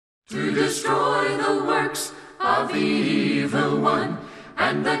to destroy the works of the evil one,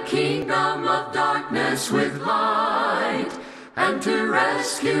 and the kingdom of darkness with light, and to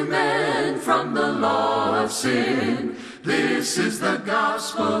rescue men from the law of sin. This is the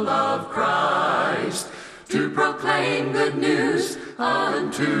gospel of Christ, to proclaim good news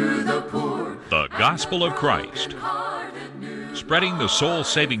unto the poor. The gospel of Christ, spreading the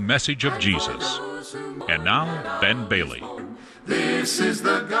soul-saving message of Jesus. And now, Ben Bailey. This is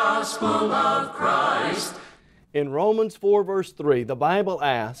the gospel of Christ. In Romans 4 verse 3, the Bible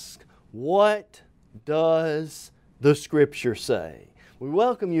asks, what does the Scripture say? We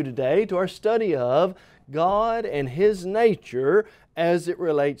welcome you today to our study of God and His nature as it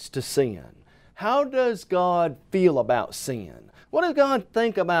relates to sin. How does God feel about sin? What does God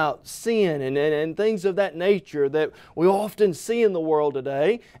think about sin and things of that nature that we often see in the world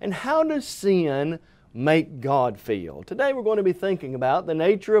today? And how does sin make God feel? Today we're going to be thinking about the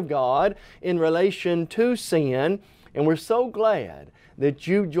nature of God in relation to sin, and we're so glad that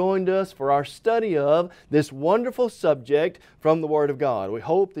you joined us for our study of this wonderful subject from the Word of God. We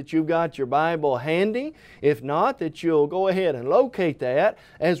hope that you've got your Bible handy. If not, that you'll go ahead and locate that,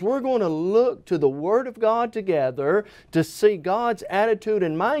 as we're going to look to the Word of God together to see God's attitude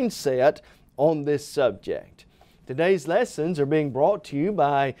and mindset on this subject. Today's lessons are being brought to you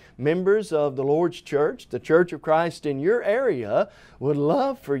by members of the Lord's Church. The Church of Christ in your area would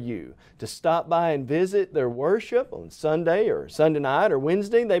love for you to stop by and visit their worship on Sunday or Sunday night or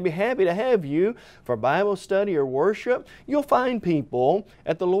Wednesday. They'd be happy to have you for Bible study or worship. You'll find people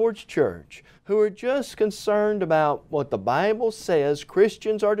at the Lord's Church who are just concerned about what the Bible says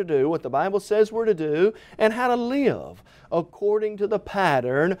Christians are to do, what the Bible says we're to do, and how to live according to the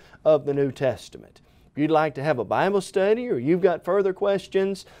pattern of the New Testament. If you'd like to have a Bible study or you've got further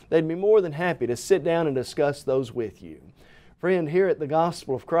questions, they'd be more than happy to sit down and discuss those with you. Friend, here at the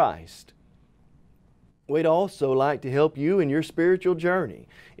Gospel of Christ, we'd also like to help you in your spiritual journey.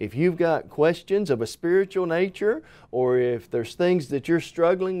 If you've got questions of a spiritual nature, or if there's things that you're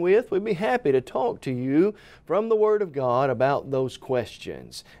struggling with, we'd be happy to talk to you from the Word of God about those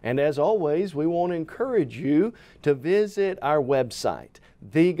questions. And as always, we want to encourage you to visit our website,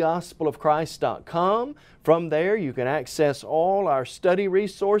 thegospelofchrist.com. From there you can access all our study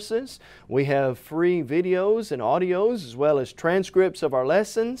resources. We have free videos and audios as well as transcripts of our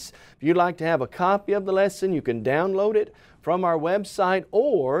lessons. If you'd like to have a copy of the lesson, you can download it from our website,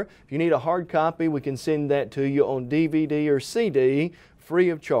 or if you need a hard copy, we can send that to you on DVD or CD free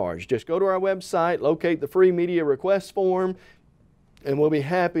of charge. Just go to our website, locate the free media request form, and we'll be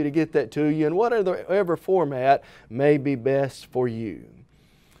happy to get that to you in whatever format may be best for you.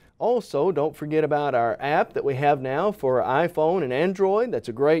 Also, don't forget about our app that we have now for iPhone and Android. That's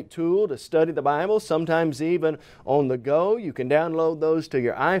a great tool to study the Bible, sometimes even on the go. You can download those to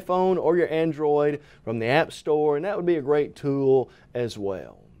your iPhone or your Android from the App Store, and that would be a great tool as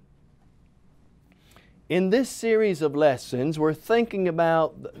well. In this series of lessons, we're thinking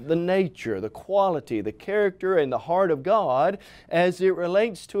about the nature, the quality, the character, and the heart of God as it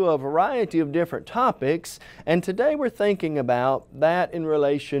relates to a variety of different topics. And today we're thinking about that in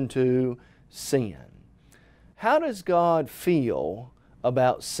relation to sin. How does God feel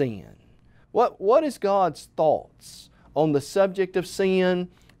about sin? What is God's thoughts on the subject of sin?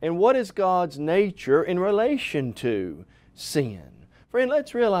 And what is God's nature in relation to sin? Friend,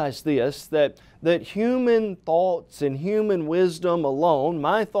 let's realize this, that human thoughts and human wisdom alone,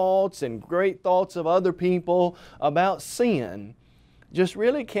 my thoughts and great thoughts of other people about sin, just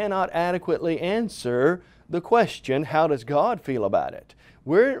really cannot adequately answer the question, how does God feel about it?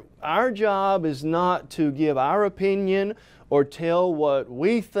 Our job is not to give our opinion or tell what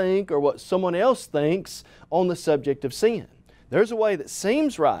we think or what someone else thinks on the subject of sin. There's a way that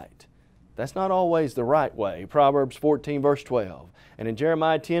seems right. That's not always the right way. Proverbs 14 verse 12. And in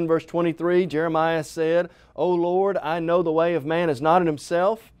Jeremiah 10 verse 23, Jeremiah said, O Lord, I know the way of man is not in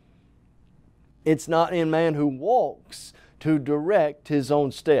himself. It's not in man who walks to direct his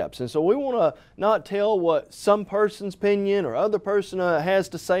own steps. And so we want to not tell what some person's opinion or other person has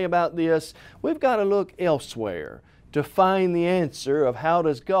to say about this. We've got to look elsewhere to find the answer of how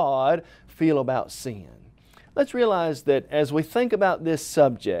does God feel about sin. Let's realize that as we think about this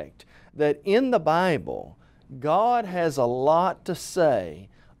subject, that in the Bible, God has a lot to say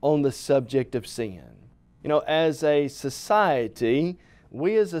on the subject of sin. You know, as a society,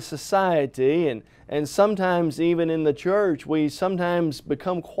 we as a society, and sometimes even in the church, we sometimes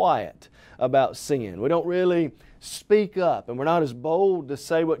become quiet about sin. We don't really speak up, and we're not as bold to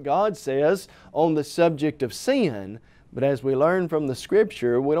say what God says on the subject of sin. But as we learn from the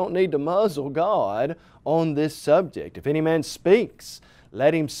Scripture, we don't need to muzzle God on this subject. If any man speaks,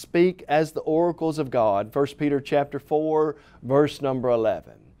 let him speak as the oracles of God. 1 Peter chapter 4, verse number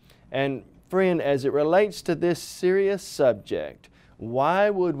 11. And friend, as it relates to this serious subject, why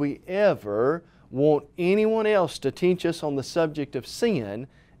would we ever want anyone else to teach us on the subject of sin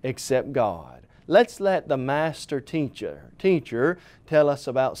except God? Let's let the master teacher tell us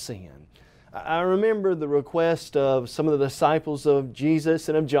about sin. I remember the request of some of the disciples of Jesus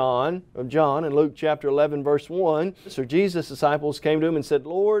and of John in Luke chapter 11 verse 1. So Jesus' disciples came to Him and said,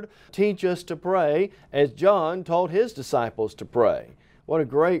 Lord, teach us to pray as John taught his disciples to pray. What a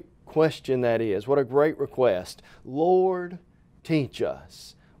great question that is. What a great request. Lord, teach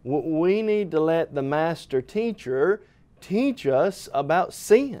us. We need to let the master teacher teach us about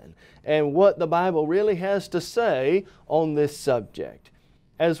sin and what the Bible really has to say on this subject.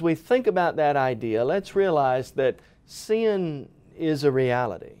 As we think about that idea, let's realize that sin is a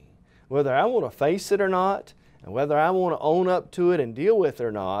reality. Whether I want to face it or not, and whether I want to own up to it and deal with it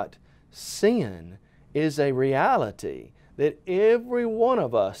or not, sin is a reality that every one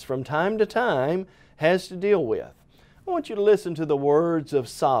of us from time to time has to deal with. I want you to listen to the words of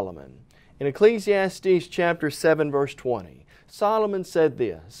Solomon. In Ecclesiastes chapter 7 verse 20, Solomon said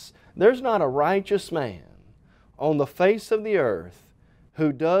this, there's not a righteous man on the face of the earth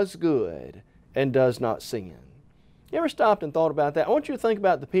who does good and does not sin. You ever stopped and thought about that? I want you to think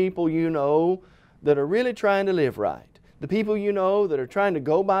about the people you know that are really trying to live right. The people you know that are trying to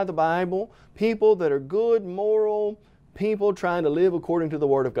go by the Bible. People that are good, moral people trying to live according to the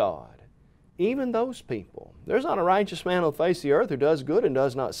Word of God. Even those people. There's not a righteous man on the face of the earth who does good and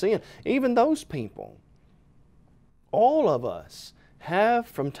does not sin. Even those people. All of us have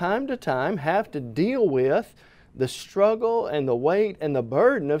from time to time have to deal with the struggle and the weight and the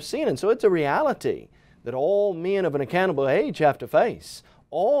burden of sin. And so it's a reality that all men of an accountable age have to face.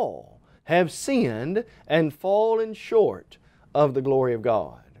 All have sinned and fallen short of the glory of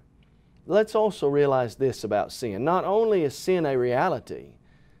God. Let's also realize this about sin. Not only is sin a reality,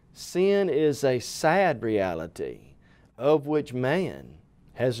 sin is a sad reality of which man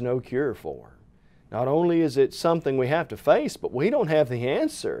has no cure for. Not only is it something we have to face, but we don't have the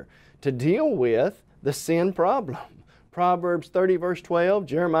answer to deal with the sin problem. Proverbs 30 verse 12,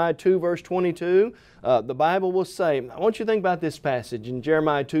 Jeremiah 2 verse 22, the Bible will say, I want you to think about this passage in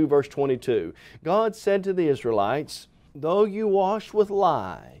Jeremiah 2 verse 22. God said to the Israelites, though you wash with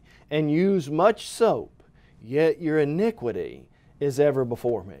lye and use much soap, yet your iniquity is ever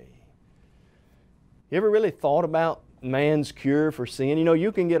before me. You ever really thought about man's cure for sin? You know,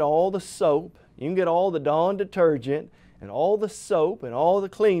 you can get all the soap, you can get all the Dawn detergent, and all the soap and all the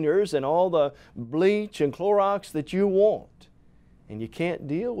cleaners and all the bleach and Clorox that you want. And you can't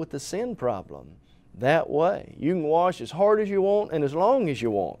deal with the sin problem that way. You can wash as hard as you want and as long as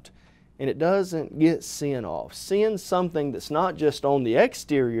you want, and it doesn't get sin off. Sin's something that's not just on the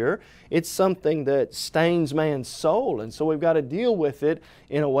exterior, it's something that stains man's soul, and so we've got to deal with it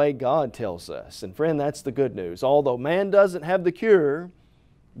in a way God tells us. And friend, that's the good news. Although man doesn't have the cure,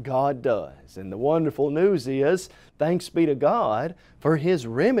 God does. And the wonderful news is, thanks be to God for His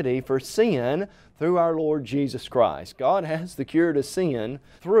remedy for sin through our Lord Jesus Christ. God has the cure to sin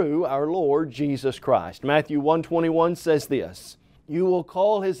through our Lord Jesus Christ. Matthew 1:21 says this, you will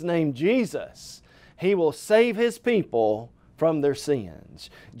call His name Jesus. He will save His people from their sins.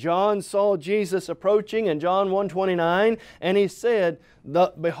 John saw Jesus approaching in John 1:29, and he said,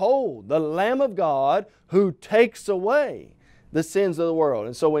 behold, the Lamb of God who takes away the sins of the world.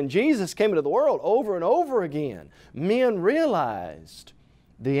 And so when Jesus came into the world over and over again, men realized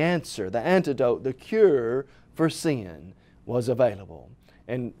the answer, the antidote, the cure for sin was available.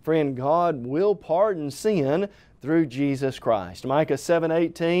 And friend, God will pardon sin through Jesus Christ. Micah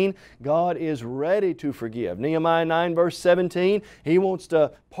 7:18, God is ready to forgive. Nehemiah 9 verse 17, He wants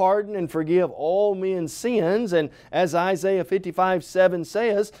to pardon and forgive all men's sins. And as Isaiah 55:7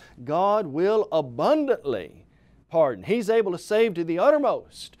 says, God will abundantly pardon. He's able to save to the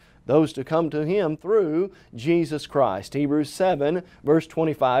uttermost those to come to Him through Jesus Christ. Hebrews 7 verse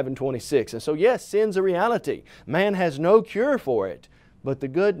 25 and 26. And so yes, sin's a reality. Man has no cure for it. But the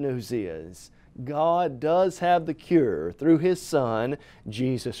good news is God does have the cure through His Son,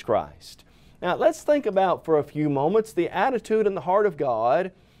 Jesus Christ. Now let's think about for a few moments the attitude and the heart of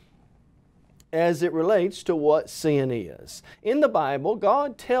God as it relates to what sin is. In the Bible,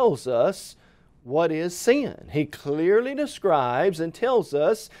 God tells us what is sin. He clearly describes and tells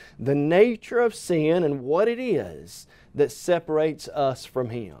us the nature of sin and what it is that separates us from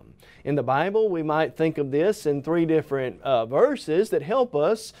Him. In the Bible, we might think of this in three different verses that help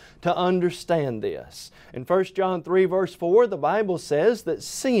us to understand this. In 1 John 3 verse 4, the Bible says that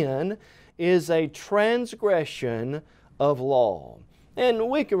sin is a transgression of law. And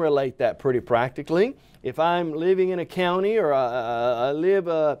we can relate that pretty practically. If I'm living in a county or I live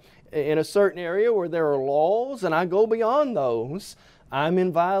in a certain area where there are laws and I go beyond those, I'm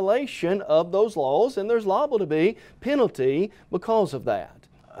in violation of those laws, and there's liable to be penalty because of that.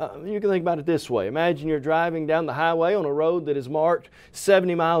 You can think about it this way. Imagine you're driving down the highway on a road that is marked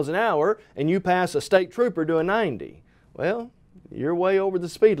 70 miles an hour and you pass a state trooper doing 90. Well, you're way over the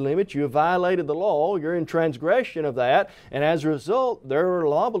speed limit. You have violated the law. You're in transgression of that. And as a result, there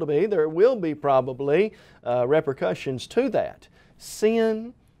will be probably repercussions to that.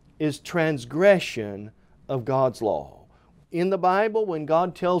 Sin is transgression of God's law. In the Bible, when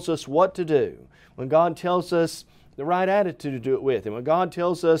God tells us what to do, when God tells us the right attitude to do it with, and when God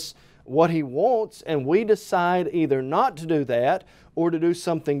tells us what He wants and we decide either not to do that or to do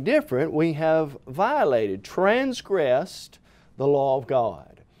something different, we have violated, transgressed the law of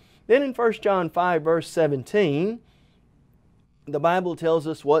God. Then in 1 John 5 verse 17, the Bible tells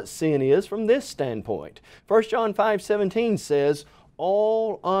us what sin is from this standpoint. 1 John 5:17 says,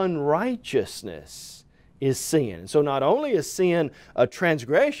 all unrighteousness is sin. So not only is sin a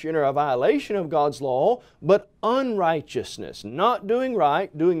transgression or a violation of God's law, but unrighteousness, not doing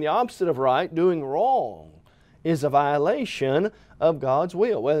right, doing the opposite of right, doing wrong, is a violation of God's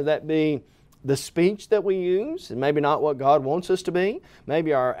will. Whether that be the speech that we use, and maybe not what God wants us to be,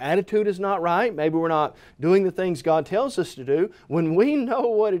 maybe our attitude is not right, maybe we're not doing the things God tells us to do. When we know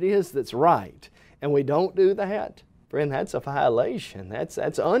what it is that's right and we don't do that, friend, that's a violation. That's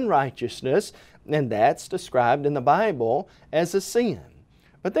unrighteousness, and that's described in the Bible as a sin.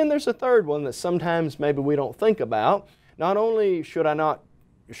 But then there's a third one that sometimes maybe we don't think about. Not only should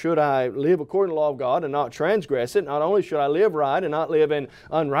I live according to the law of God and not transgress it, not only should I live right and not live in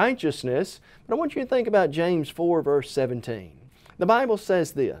unrighteousness, but I want you to think about James 4 verse 17. The Bible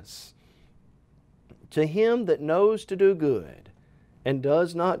says this, to him that knows to do good and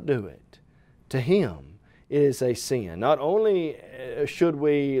does not do it, to him it is a sin. Not only should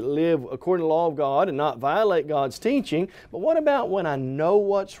we live according to the law of God and not violate God's teaching, but what about when I know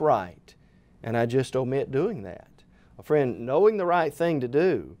what's right and I just omit doing that? Well, friend, knowing the right thing to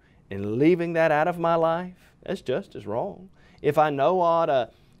do and leaving that out of my life, that's just as wrong. If I know I ought to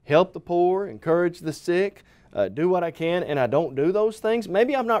help the poor, encourage the sick, do what I can, and I don't do those things,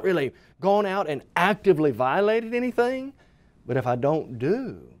 maybe I've not really gone out and actively violated anything, but if I don't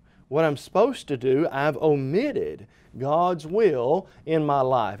do what I'm supposed to do, I've omitted God's will in my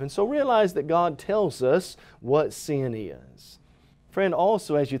life. And so realize that God tells us what sin is. Friend,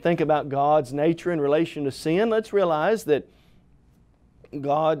 also as you think about God's nature in relation to sin, let's realize that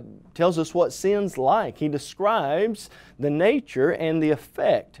God tells us what sin's like. He describes the nature and the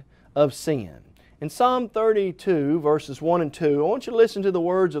effect of sin. In Psalm 32, verses 1 and 2, I want you to listen to the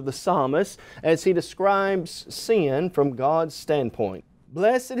words of the psalmist as he describes sin from God's standpoint.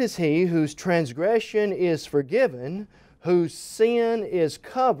 Blessed is he whose transgression is forgiven, whose sin is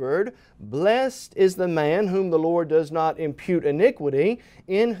covered. Blessed is the man whom the Lord does not impute iniquity,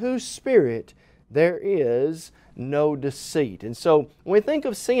 in whose spirit there is no deceit. And so when we think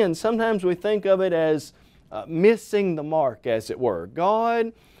of sin, sometimes we think of it as missing the mark, as it were.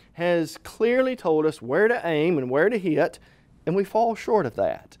 God has clearly told us where to aim and where to hit, and we fall short of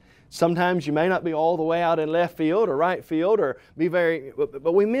that. Sometimes you may not be all the way out in left field or right field or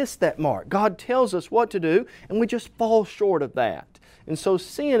but we miss that mark. God tells us what to do and we just fall short of that. And so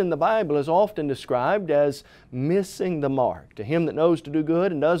sin in the Bible is often described as missing the mark. To him that knows to do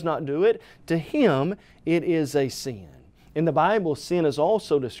good and does not do it, to him it is a sin. In the Bible, sin is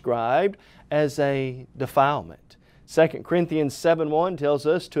also described as a defilement. 2 Corinthians 7:1 tells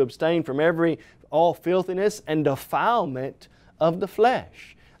us to abstain from all filthiness and defilement of the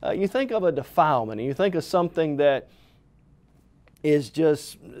flesh. You think of a defilement and you think of something that is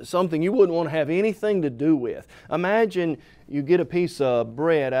just something you wouldn't want to have anything to do with. Imagine you get a piece of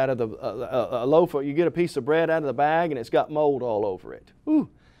bread out of you get a piece of bread out of the bag and it's got mold all over it. Ooh,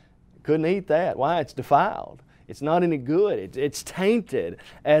 couldn't eat that. Why? It's defiled. It's not any good. It's tainted,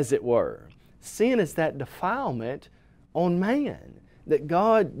 as it were. Sin is that defilement on man that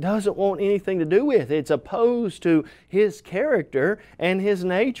God doesn't want anything to do with. It's opposed to His character and His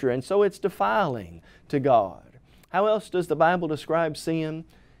nature, and so it's defiling to God. How else does the Bible describe sin?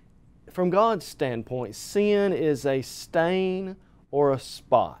 From God's standpoint, sin is a stain or a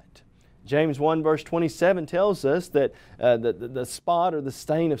spot. James 1 verse 27 tells us that the spot or the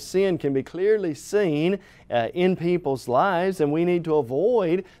stain of sin can be clearly seen in people's lives, and we need to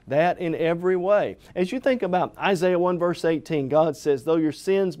avoid that in every way. As you think about Isaiah 1 verse 18, God says, though your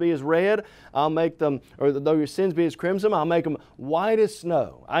sins be as red, I'll make them, or though your sins be as crimson, I'll make them white as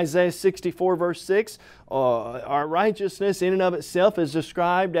snow. Isaiah 64 verse 6, our righteousness in and of itself is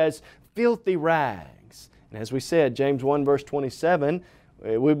described as filthy rags. And as we said, James 1 verse 27,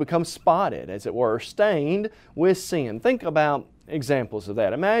 we become spotted, as it were, stained with sin. Think about examples of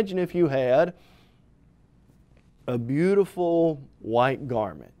that. Imagine if you had a beautiful white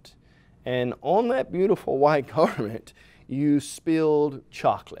garment, and on that beautiful white garment you spilled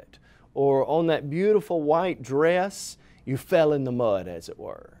chocolate, or on that beautiful white dress you fell in the mud, as it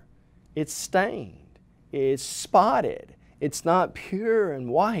were. It's stained, it's spotted, it's not pure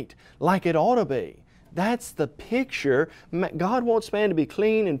and white like it ought to be. That's the picture. God wants man to be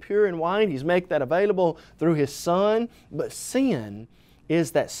clean and pure and white. He's made that available through His Son. But sin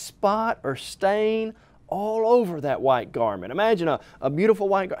is that spot or stain all over that white garment. Imagine a beautiful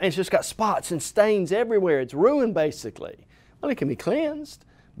white garment. It's just got spots and stains everywhere. It's ruined basically. Well, it can be cleansed,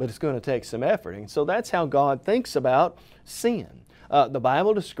 but it's going to take some effort. And so that's how God thinks about sin. The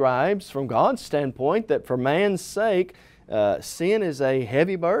Bible describes from God's standpoint that for man's sake, sin is a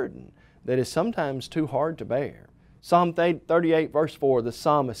heavy burden that is sometimes too hard to bear. Psalm 38 verse 4, the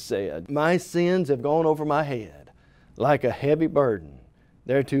psalmist said, my sins have gone over my head like a heavy burden.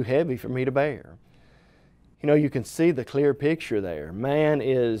 They're too heavy for me to bear. You know, you can see the clear picture there. Man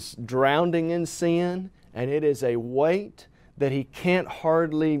is drowning in sin, and it is a weight that he can't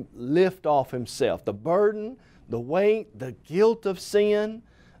hardly lift off himself. The burden, the weight, the guilt of sin,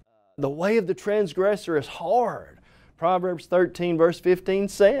 the way of the transgressor is hard. Proverbs 13 verse 15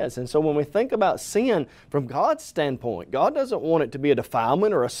 says. And so when we think about sin from God's standpoint, God doesn't want it to be a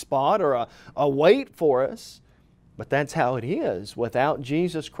defilement or a spot or a weight for us. But that's how it is. Without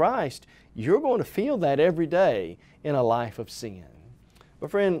Jesus Christ, you're going to feel that every day in a life of sin.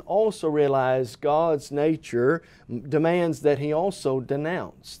 But friend, also realize God's nature demands that He also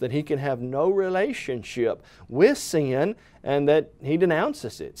denounce, that He can have no relationship with sin, and that He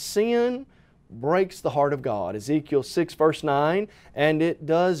denounces it. Sin breaks the heart of God. Ezekiel 6 verse 9, and it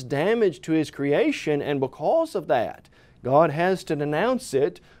does damage to His creation, and because of that, God has to denounce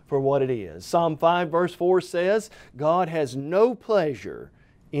it for what it is. Psalm 5 verse 4 says, God has no pleasure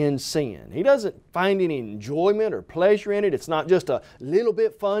in sin. He doesn't find any enjoyment or pleasure in it. It's not just a little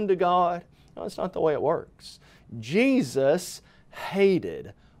bit fun to God. No, it's not the way it works. Jesus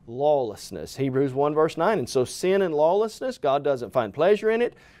hated lawlessness. Hebrews 1 verse 9, and so sin and lawlessness, God doesn't find pleasure in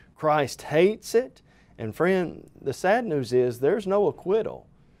it. Christ hates it. And friend, the sad news is there's no acquittal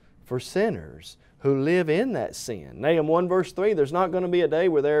for sinners who live in that sin. Nahum 1 verse 3, there's not going to be a day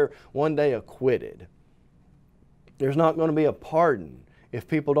where they're one day acquitted. There's not going to be a pardon if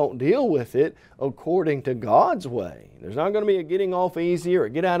people don't deal with it according to God's way. There's not going to be a getting off easy or a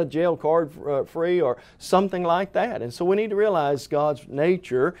get out of jail card free or something like that. And so we need to realize God's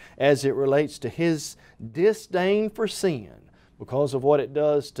nature as it relates to His disdain for sin, because of what it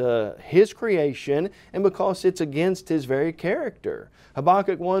does to His creation and because it's against His very character.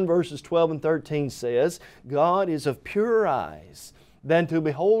 Habakkuk 1 verses 12 and 13 says, God is of purer eyes than to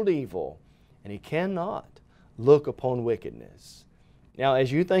behold evil, and He cannot look upon wickedness. Now,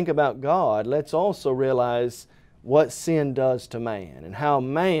 as you think about God, let's also realize what sin does to man and how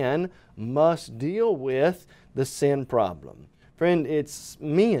man must deal with the sin problem. Friend, it's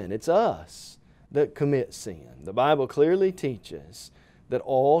men, it's us that commit sin. The Bible clearly teaches that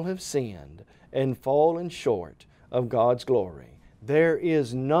all have sinned and fallen short of God's glory. There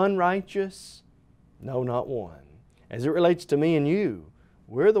is none righteous, no, not one. As it relates to me and you,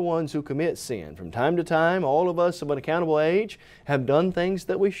 we're the ones who commit sin. From time to time, all of us of an accountable age have done things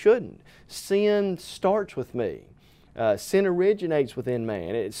that we shouldn't. Sin starts with me. Sin originates within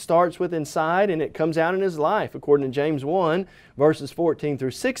man. It starts with inside and it comes out in his life, according to James 1, verses 14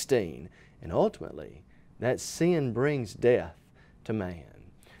 through 16. And ultimately, that sin brings death to man.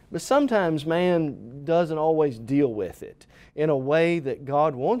 But sometimes man doesn't always deal with it in a way that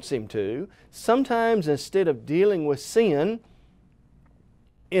God wants him to. Sometimes instead of dealing with sin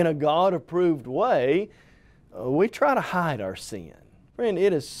in a God-approved way, we try to hide our sin. Friend,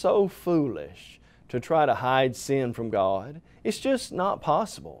 it is so foolish to try to hide sin from God. It's just not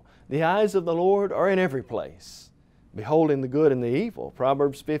possible. The eyes of the Lord are in every place, beholding the good and the evil.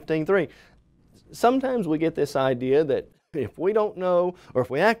 Proverbs 15:3. Sometimes we get this idea that if we don't know, or if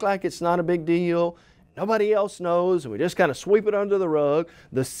we act like it's not a big deal, nobody else knows, and we just kind of sweep it under the rug,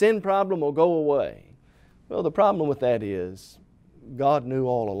 the sin problem will go away. Well, the problem with that is God knew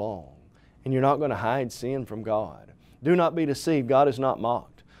all along. and you're not going to hide sin from God. Do not be deceived. God is not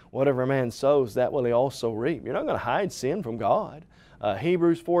mocked. Whatever a man sows, that will he also reap. You're not going to hide sin from God.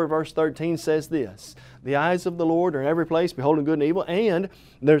 Hebrews 4 verse 13 says this, the eyes of the Lord are in every place, beholding good and evil, and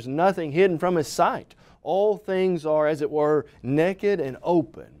there's nothing hidden from His sight. All things are, as it were, naked and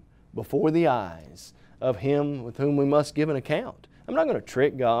open before the eyes of Him with whom we must give an account. I'm not going to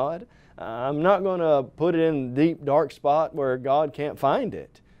trick God. I'm not going to put it in a deep, dark spot where God can't find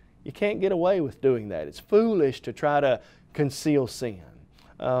it. You can't get away with doing that. It's foolish to try to conceal sin.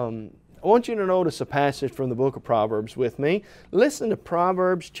 I want you to notice a passage from the book of Proverbs with me. Listen to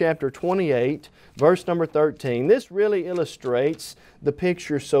Proverbs chapter 28, verse number 13. This really illustrates the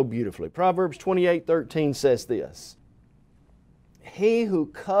picture so beautifully. Proverbs 28:13 says this, he who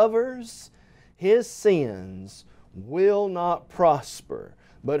covers his sins will not prosper,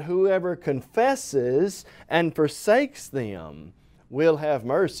 but whoever confesses and forsakes them will have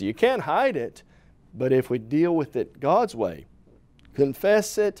mercy. You can't hide it, but if we deal with it God's way,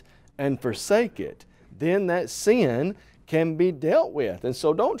 confess it and forsake it, then that sin can be dealt with. And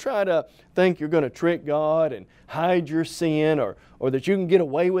so don't try to think you're going to trick God and hide your sin, or that you can get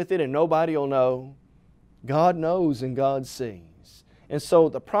away with it and nobody will know. God knows and God sees. And so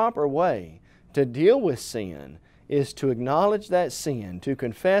the proper way to deal with sin is to acknowledge that sin, to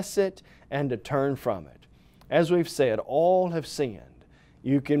confess it, and to turn from it. As we've said, all have sinned.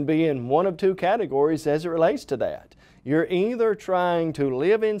 You can be in one of two categories as it relates to that. You're either trying to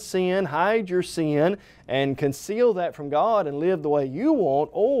live in sin, hide your sin, and conceal that from God and live the way you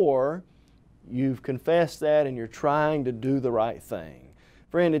want, or you've confessed that and you're trying to do the right thing.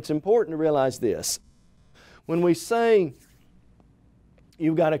 Friend, it's important to realize this. When we say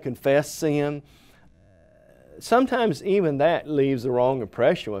you've got to confess sin, sometimes even that leaves the wrong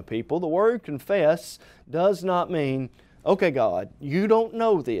impression with people. The word confess does not mean, okay God, you don't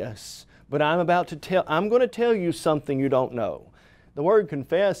know this, but I'm going to tell you something you don't know. The word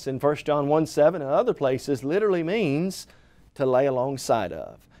confess in 1 John 1:7 and other places literally means to lay alongside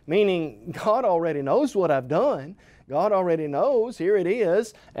of. Meaning God already knows what I've done. God already knows, here it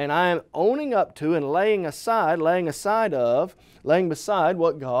is, and I am owning up to and laying beside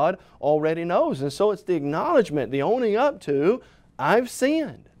what God already knows. And so it's the acknowledgement, the owning up to, I've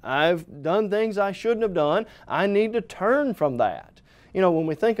sinned. I've done things I shouldn't have done. I need to turn from that. You know, when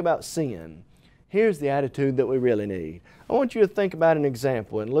we think about sin, here's the attitude that we really need. I want you to think about an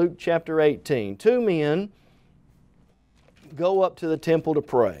example in Luke chapter 18. Two men go up to the temple to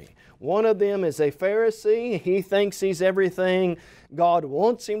pray. One of them is a Pharisee. He thinks he's everything God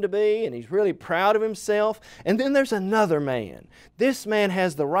wants him to be, and he's really proud of himself. And then there's another man. This man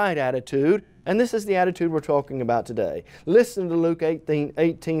has the right attitude, and this is the attitude we're talking about today. Listen to Luke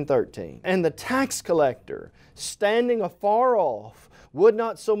 18:13. And the tax collector, standing afar off, would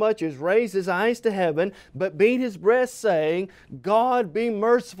not so much as raise his eyes to heaven, but beat his breast, saying, God, be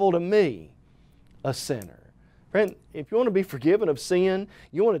merciful to me, a sinner. Friend, if you want to be forgiven of sin,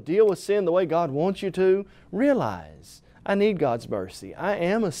 you want to deal with sin the way God wants you to, realize, I need God's mercy. I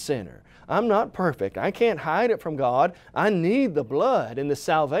am a sinner. I'm not perfect. I can't hide it from God. I need the blood and the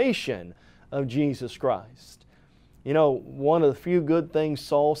salvation of Jesus Christ. You know, one of the few good things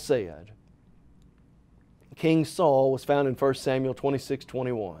Saul said, King Saul, was found in 1 Samuel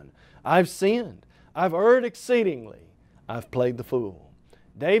 26:21. I've sinned. I've erred exceedingly. I've played the fool.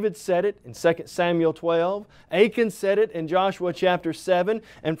 David said it in 2 Samuel 12. Achan said it in Joshua chapter 7.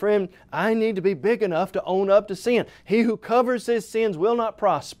 And friend, I need to be big enough to own up to sin. He who covers his sins will not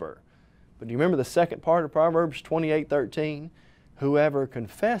prosper. But do you remember the second part of Proverbs 28:13? Whoever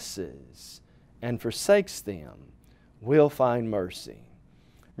confesses and forsakes them will find mercy.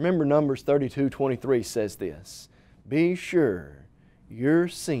 Remember Numbers 32:23 says this, be sure your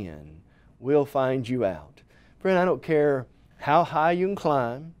sin will find you out. Friend, I don't care how high you can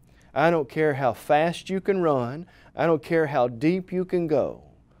climb. I don't care how fast you can run. I don't care how deep you can go.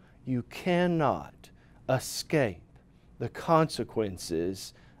 You cannot escape the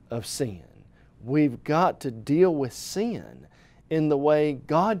consequences of sin. We've got to deal with sin in the way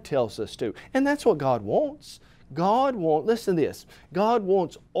God tells us to. And that's what God wants. Listen to this, God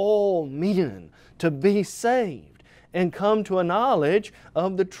wants all men to be saved and come to a knowledge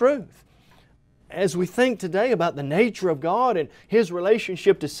of the truth. As we think today about the nature of God and His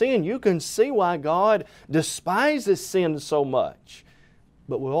relationship to sin, you can see why God despises sin so much.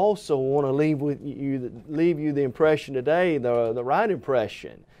 But we also want to leave you the impression today, the right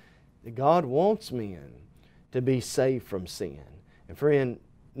impression, that God wants men to be saved from sin. And friend,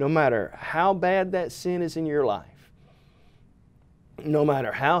 no matter how bad that sin is in your life, no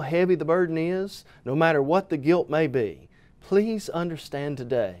matter how heavy the burden is, no matter what the guilt may be, please understand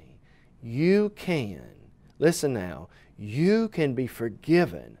today, you can, listen now, you can be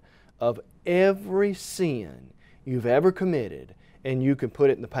forgiven of every sin you've ever committed, and you can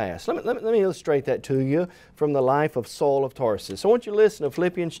put it in the past. Let me illustrate that to you from the life of Saul of Tarsus. I want you to listen to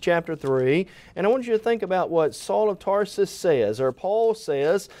Philippians chapter 3, and I want you to think about what Saul of Tarsus says, or Paul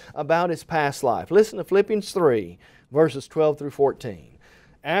says, about his past life. Listen to Philippians 3, verses 12 through 14.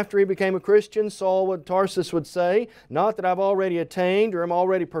 After he became a Christian, Saul of Tarsus would say, "Not that I've already attained or am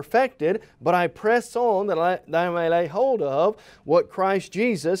already perfected, but I press on that I may lay hold of what Christ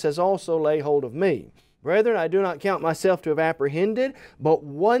Jesus has also laid hold of me. Brethren, I do not count myself to have apprehended, but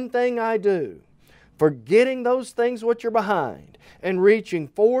one thing I do, forgetting those things which are behind, and reaching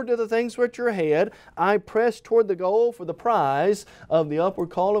forward to the things which are ahead, I press toward the goal for the prize of the upward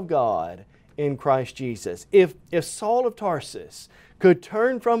call of God in Christ Jesus." If Saul of Tarsus could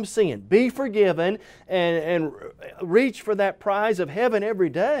turn from sin, be forgiven, and reach for that prize of heaven every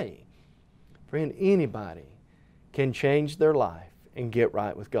day, friend, anybody can change their life and get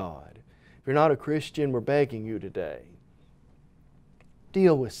right with God. If you're not a Christian, we're begging you today,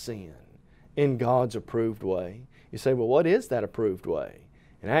 deal with sin in God's approved way. You say, well, what is that approved way?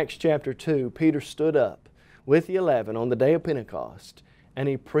 In Acts chapter 2, Peter stood up with the 11 on the day of Pentecost, and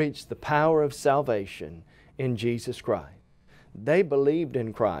he preached the power of salvation in Jesus Christ. They believed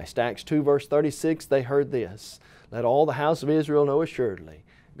in Christ. Acts 2 verse 36, they heard this, "Let all the house of Israel know assuredly,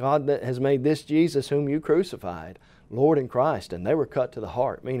 God that has made this Jesus whom you crucified, Lord and Christ." And they were cut to the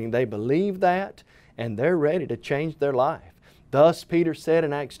heart, meaning they believe that and they're ready to change their life. Thus Peter said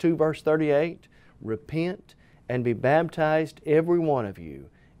in Acts 2 verse 38, "Repent and be baptized every one of you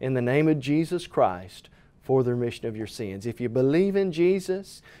in the name of Jesus Christ for the remission of your sins." If you believe in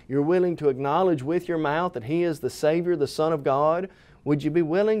Jesus, you're willing to acknowledge with your mouth that He is the Savior, the Son of God, would you be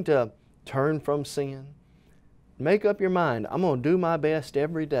willing to turn from sin? Make up your mind, I'm going to do my best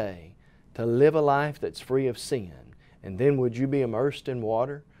every day to live a life that's free of sin. And then would you be immersed in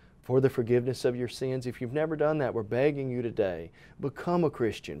water for the forgiveness of your sins? If you've never done that, we're begging you today, become a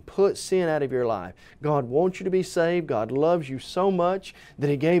Christian. Put sin out of your life. God wants you to be saved. God loves you so much that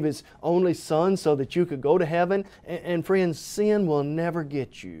He gave His only Son so that you could go to heaven. And friends, sin will never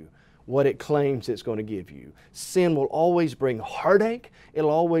get you what it claims it's going to give you. Sin will always bring heartache.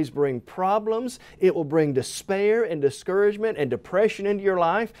 It'll always bring problems. It will bring despair and discouragement and depression into your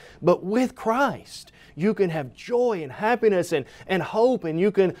life. But with Christ, you can have joy and happiness and hope, and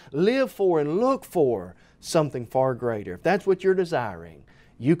you can live for and look for something far greater. If that's what you're desiring,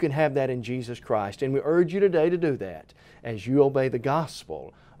 you can have that in Jesus Christ. And we urge you today to do that as you obey the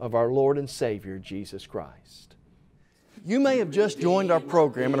gospel of our Lord and Savior, Jesus Christ. You may have just joined our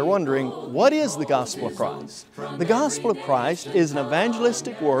program and are wondering, what is the Gospel of Christ? The Gospel of Christ is an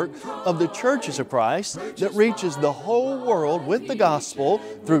evangelistic work of the churches of Christ that reaches the whole world with the gospel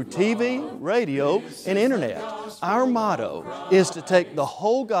through TV, radio, and internet. Our motto is to take the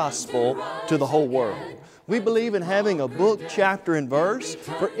whole gospel to the whole world. We believe in having a book, chapter, and verse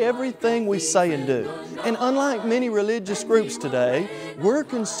for everything we say and do. And unlike many religious groups today, we're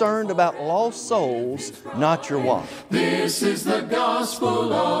concerned about lost souls, not your wife. This is the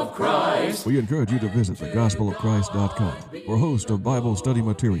gospel of Christ. We encourage you to visit thegospelofchrist.com for a host of Bible study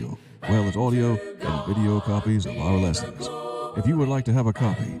material, well as audio and video copies of our lessons. If you would like to have a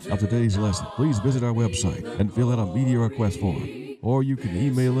copy of today's lesson, please visit our website and fill out a media request form. Or you can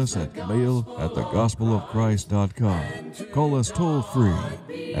email us at mail@thegospelofchrist.com. Call us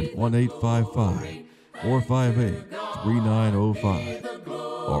toll-free at 1-855-458-3905.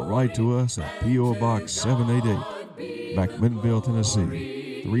 Or write to us at P.O. Box 788, McMinnville,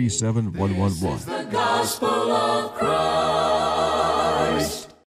 Tennessee, 37111. The gospel of Christ.